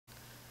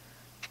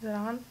Is it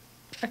on?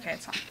 Okay,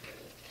 it's on.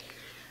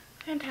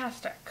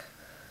 Fantastic.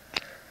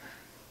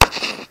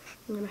 I'm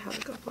gonna have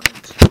a go for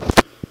it.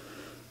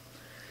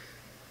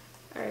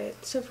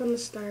 Alright, so from the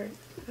start,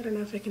 I don't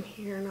know if I can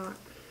hear or not.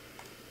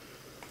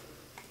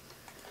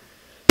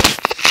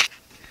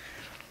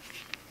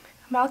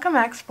 Malcolm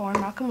X, born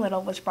Malcolm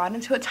Little, was brought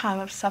into a time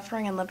of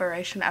suffering and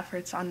liberation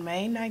efforts on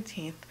May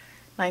 19,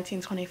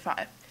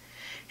 1925.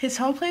 His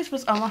home place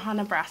was Omaha,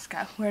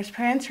 Nebraska, where his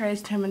parents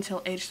raised him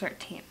until age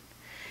 13.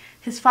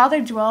 His father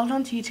dwelled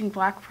on teaching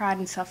black pride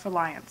and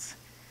self-reliance.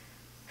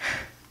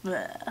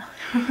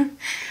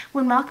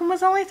 When Malcolm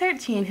was only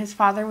 13, his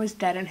father was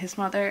dead and his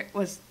mother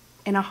was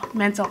in a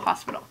mental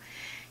hospital.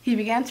 He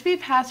began to be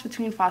passed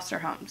between foster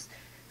homes,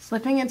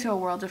 slipping into a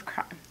world of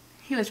crime.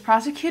 He was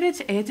prosecuted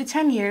to 8 to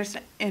 10 years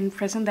in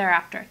prison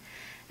thereafter,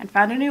 and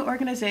found a new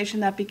organization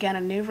that began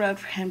a new road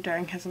for him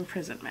during his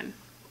imprisonment.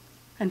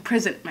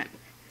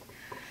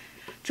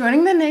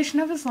 Joining the Nation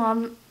of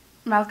Islam,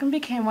 Malcolm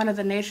became one of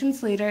the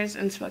nation's leaders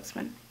and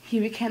spokesmen. He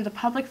became the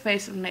public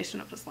face of the Nation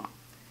of Islam.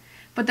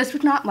 But this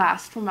would not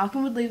last, for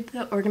Malcolm would leave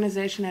the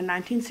organization in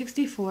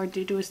 1964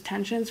 due to his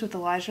tensions with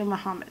Elijah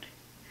Muhammad.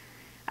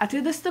 After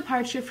this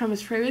departure from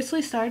his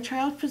previously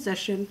star-child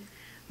position,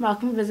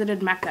 Malcolm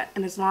visited Mecca,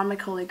 an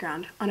Islamic holy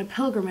ground, on a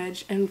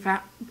pilgrimage and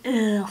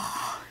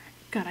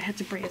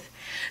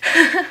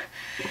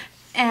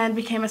and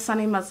became a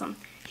Sunni Muslim.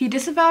 He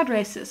disavowed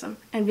racism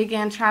and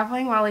began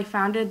traveling while he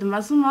founded the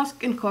Muslim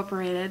Mosque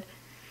Incorporated,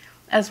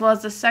 as well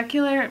as the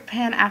secular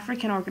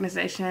Pan-African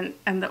Organization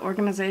and the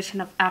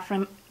Organization of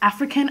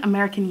African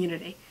American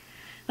Unity.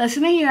 Less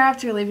than a year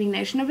after leaving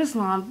Nation of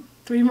Islam,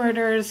 three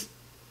members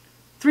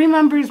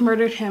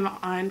murdered him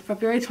on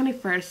February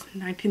 21st,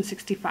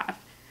 1965.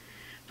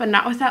 But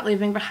not without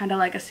leaving behind a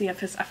legacy of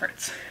his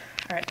efforts.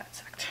 Alright, that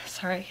sucked.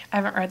 Sorry, I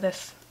haven't read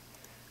this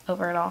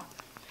over at all.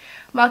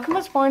 Malcolm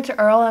was born to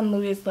Earl and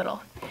Louise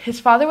Little. His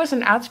father was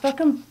an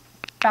outspoken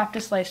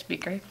Baptist lay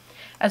speaker,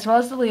 as well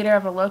as the leader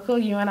of a local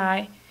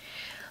UNI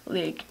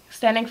league,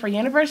 standing for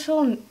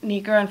Universal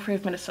Negro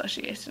Improvement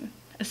Association.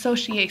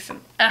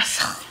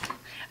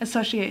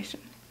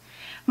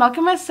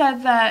 Malcolm has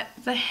said that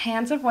the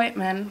hands of white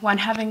men, when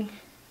having...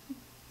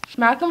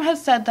 Malcolm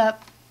has said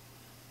that...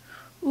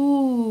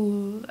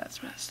 Ooh,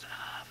 that's messed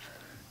up.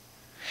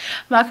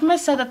 Malcolm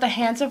has said that the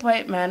hands of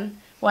white men,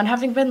 one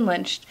having been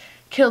lynched,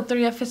 killed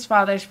 3 of his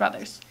father's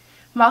brothers.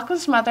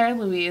 Malcolm's mother,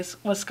 Louise,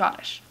 was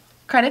Scottish.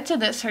 Credit to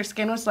this, her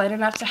skin was light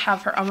enough to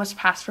have her almost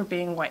pass for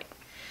being white.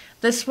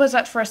 This was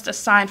at first a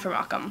sign for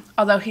Malcolm,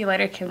 although he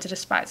later came to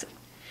despise it.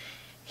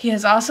 He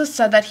has also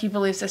said that he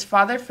believes his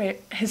father's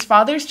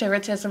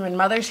favoritism and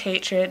mother's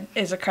hatred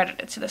is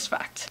accredited to this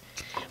fact.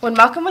 When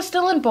Malcolm was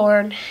still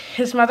unborn,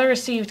 his mother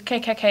received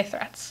KKK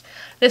threats.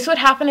 This would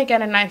happen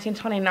again in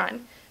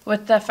 1929,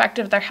 with the effect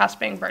of their house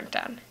being burnt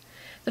down.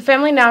 The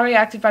family now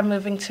reacted by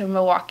moving to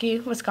Milwaukee,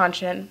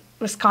 Wisconsin,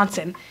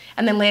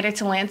 and then later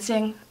to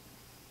Lansing,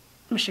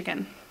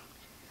 Michigan.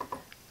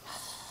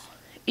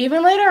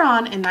 Even later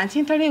on, in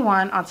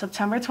 1931, on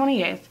September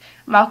 28th,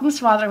 Malcolm's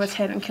father was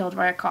hit and killed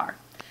by a car.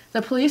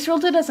 The police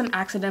ruled it as an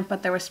accident,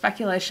 but there was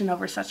speculation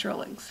over such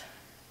rulings.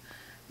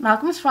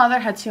 Malcolm's father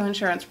had 2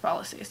 insurance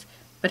policies,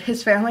 but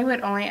his family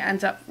would only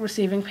end up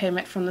receiving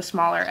payment from the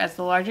smaller, as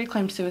the larger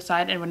claimed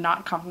suicide and would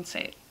not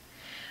compensate.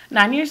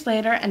 9 years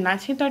later, in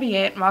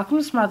 1938,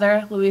 Malcolm's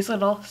mother, Louise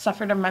Little,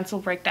 suffered a mental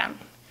breakdown.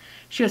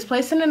 She was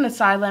placed in an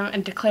asylum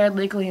and declared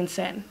legally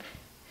insane.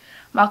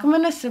 Malcolm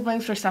and his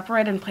siblings were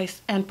separated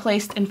and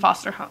placed in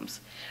foster homes.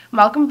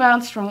 Malcolm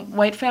bounced from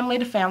white family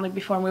to family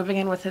before moving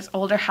in with his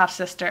older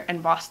half-sister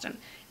in Boston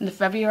in the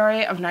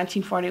February of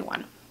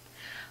 1941.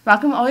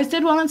 Malcolm always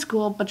did well in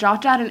school, but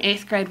dropped out in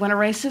 8th grade when a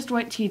racist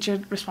white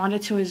teacher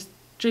responded to his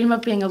dream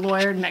of being a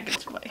lawyer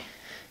negatively.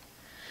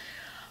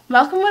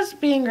 Malcolm was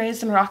being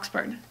raised in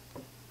Roxburgh,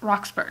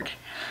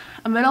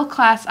 a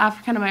middle-class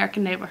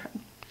African-American neighborhood.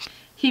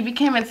 He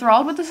became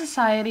enthralled with the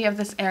society of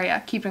this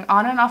area, keeping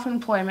on and off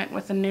employment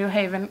with the New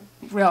Haven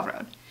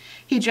Railroad.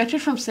 He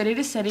drifted from city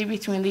to city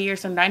between the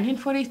years of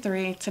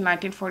 1943 to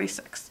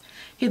 1946.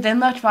 He then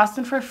left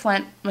Boston for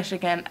Flint,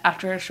 Michigan,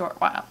 after a short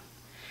while,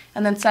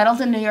 and then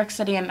settled in New York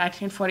City in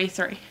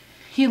 1943.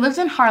 He lived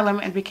in Harlem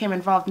and became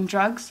involved in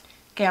drugs,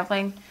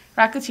 gambling,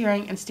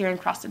 racketeering, and steering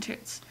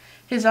prostitutes.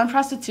 His own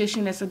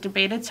prostitution is a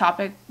debated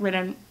topic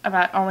written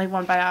about only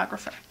one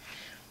biographer.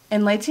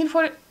 In late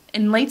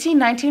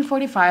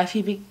 1945,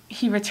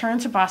 he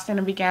returned to Boston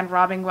and began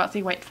robbing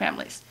wealthy white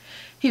families.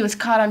 He was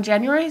caught on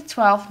January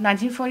 12,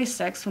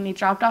 1946, when he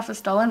dropped off a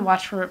stolen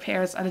watch for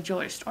repairs at a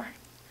jewelry store.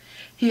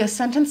 He was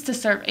sentenced to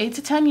serve 8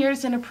 to 10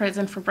 years in a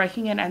prison for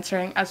breaking and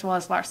entering, as well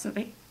as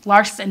larceny.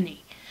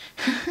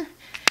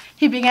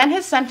 He began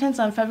his sentence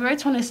on February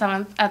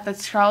 27th at the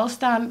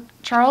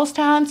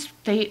Charlestown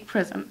State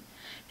Prison.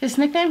 His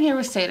nickname here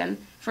was Satan,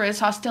 for his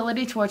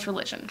hostility towards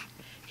religion.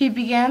 He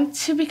began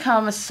to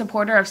become a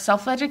supporter of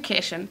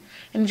self-education,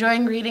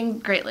 enjoying reading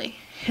greatly.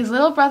 His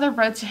little brother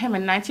wrote to him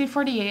in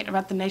 1948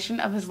 about the Nation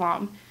of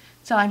Islam,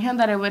 telling him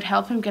that it would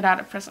help him get out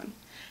of prison.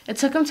 It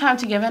took him time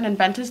to give in and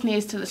bend his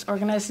knees to this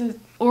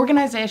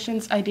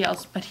organization's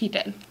ideals, but he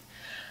did.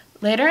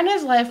 Later in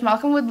his life,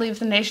 Malcolm would leave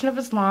the Nation of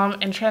Islam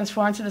and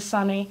transform to the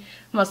Sunni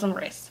Muslim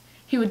race.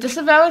 He would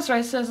disavow his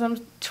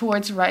racism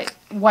towards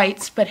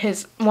whites, but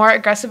his more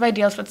aggressive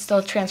ideals would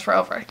still transfer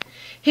over.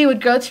 He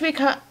would grow to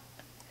become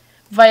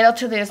vital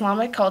to the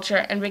Islamic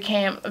culture and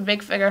became a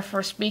big figure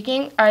for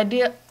speaking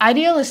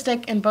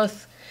idealistic in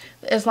both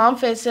the Islam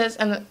faces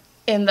and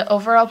in the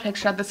overall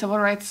picture of the civil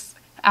rights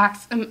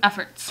acts and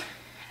efforts.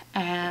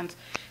 And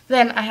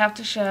then I have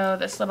to show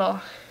this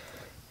little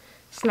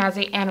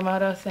snazzy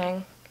Animoto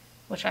thing,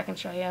 which I can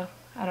show you.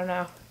 I don't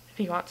know if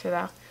you want to,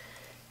 though.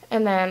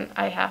 And then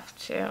I have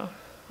to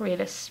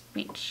read a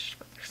speech,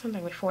 but there's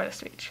something before the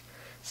speech.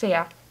 So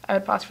yeah, I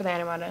would pause for the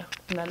Animoto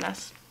and then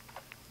this.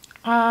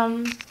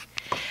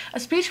 A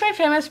speech made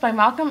famous by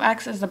Malcolm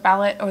X is the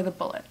ballot or the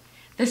bullet.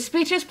 This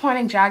speech is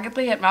pointing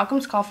jaggedly at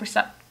Malcolm's call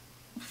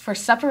for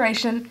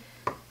separation.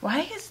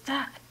 Why is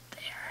that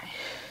there?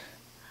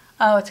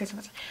 Oh, it's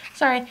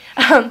sorry.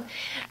 A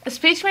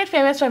speech made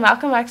famous by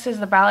Malcolm X is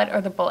the ballot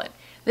or the bullet.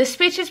 This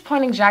speech is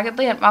pointing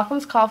jaggedly at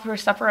Malcolm's call for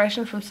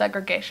separation from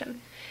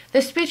segregation.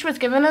 This speech was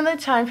given in the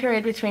time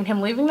period between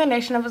him leaving the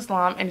Nation of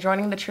Islam and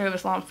joining the True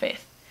Islam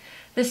faith.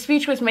 This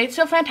speech was made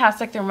so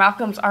fantastic through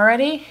Malcolm's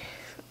already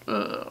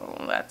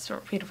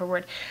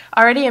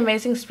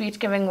amazing speech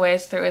giving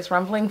ways through his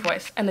rumbling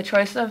voice and the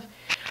choice of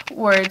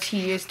words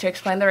he used to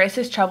explain the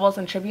race's troubles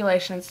and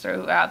tribulations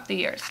throughout the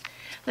years.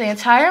 The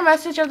entire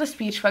message of the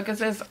speech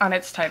focuses on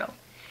its title.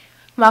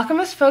 Malcolm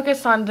is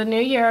focused on the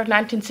new year of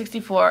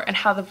 1964 and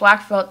how the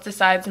black vote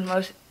decides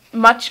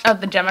much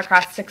of the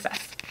Democrats'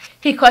 success.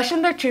 He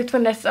questioned the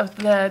truthfulness of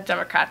the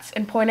Democrats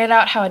and pointed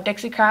out how a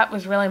Dixiecrat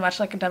was really much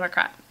like a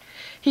Democrat.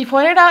 He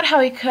pointed out how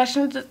he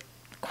questioned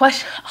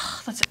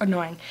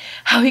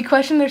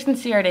their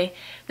sincerity.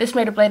 This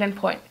made a blatant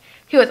point.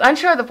 He was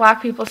unsure of the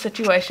black people's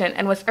situation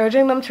and was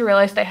urging them to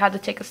realize they had to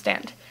take a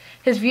stand.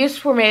 His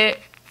views were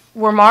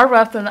more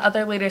rough than the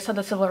other leaders of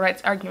the civil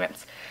rights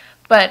arguments,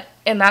 but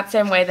in that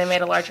same way they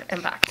made a larger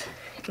impact.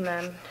 And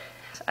then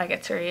I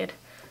get to read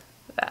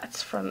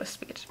that's from the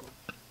speech.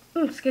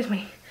 Excuse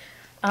me.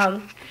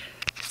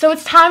 So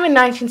it's time in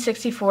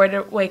 1964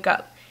 to wake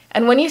up.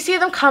 And when you see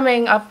them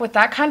coming up with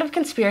that kind of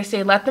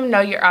conspiracy, let them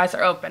know your eyes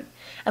are open.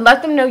 And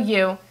let them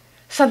know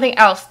something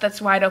else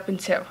that's wide open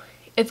too.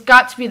 It's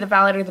got to be the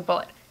ballot or the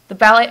bullet. The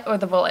ballot or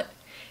the bullet.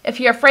 If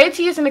you're afraid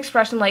to use an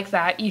expression like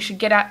that, you should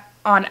get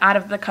on out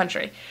of the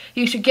country.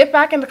 You should get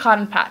back in the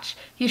cotton patch.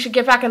 You should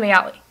get back in the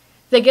alley.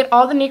 They get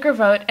all the Negro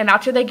vote, and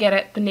after they get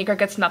it, the Negro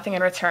gets nothing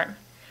in return.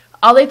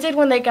 All they did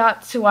when they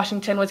got to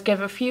Washington was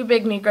give a few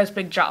big Negroes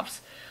big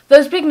jobs.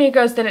 Those big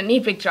Negroes didn't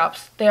need big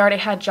jobs. They already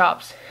had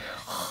jobs.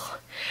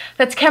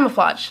 That's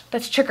camouflage.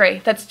 That's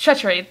trickery. That's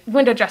treachery.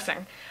 Window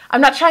dressing.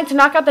 I'm not trying to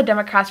knock out the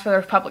Democrats for the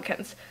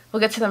Republicans. We'll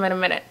get to them in a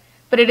minute.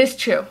 But it is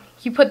true.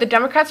 You put the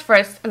Democrats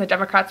first, and the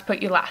Democrats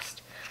put you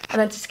last. And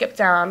then to skip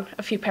down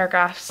a few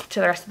paragraphs to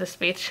the rest of the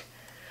speech.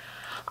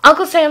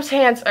 Uncle Sam's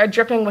hands are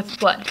dripping with the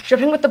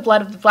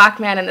blood of the black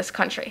man in this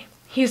country.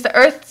 He's the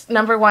Earth's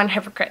 #1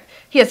 hypocrite.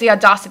 He has the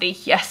audacity,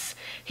 yes,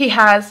 he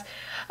has.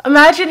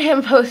 Imagine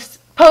him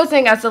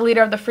posing as the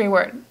leader of the free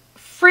world.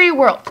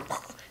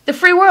 The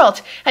free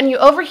world! And you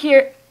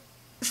overhear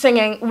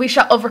singing, "We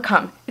shall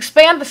overcome."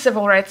 Expand the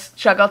civil rights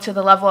struggle to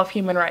the level of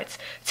human rights.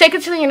 Take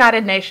it to the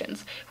United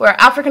Nations, where our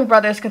African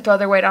brothers can throw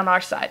their weight on our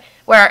side,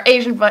 where our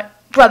Asian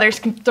brothers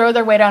can throw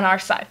their weight on our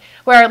side,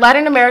 where our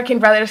Latin American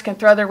brothers can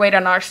throw their weight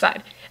on our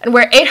side, and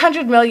where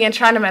 800 million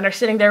Chinamen are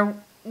sitting there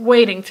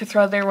waiting to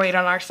throw their weight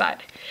on our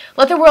side.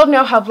 Let the world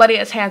know how bloody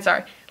his hands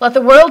are. Let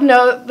the world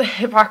know the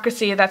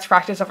hypocrisy that's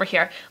practiced over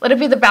here. Let it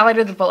be the ballot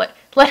or the bullet.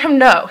 Let him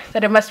know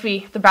that it must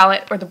be the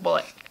ballot or the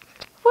bullet.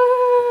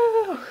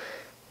 Woo!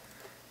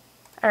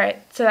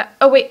 Alright, so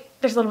oh wait,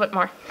 there's a little bit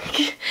more.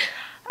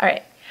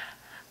 Alright.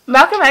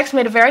 Malcolm X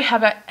made a very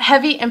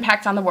heavy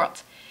impact on the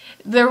world.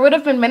 There would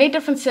have been many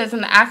differences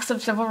in the acts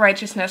of civil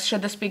righteousness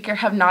should the speaker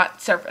have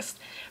not surfaced.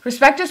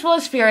 Respect as well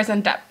as fear is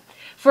in depth.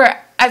 For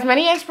as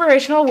many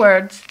inspirational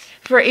words,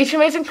 for each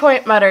amazing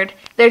point muttered,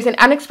 there's an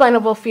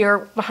unexplainable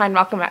fear behind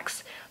Malcolm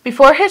X.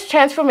 Before his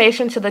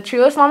transformation to the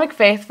true Islamic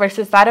faith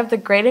versus that of the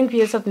degrading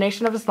views of the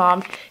Nation of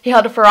Islam, he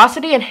held a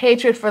ferocity and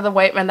hatred for the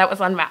white man that was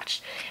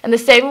unmatched. In the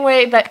same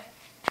way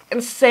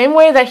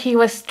that he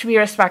was to be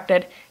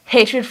respected,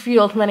 hatred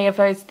fueled many of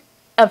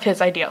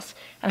his ideals.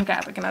 I'm gonna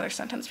have like another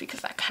sentence because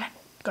that kind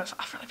of goes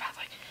off really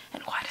badly.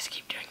 And why does he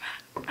keep doing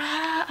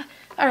that?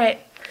 Alright,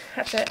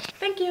 that's it.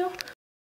 Thank you.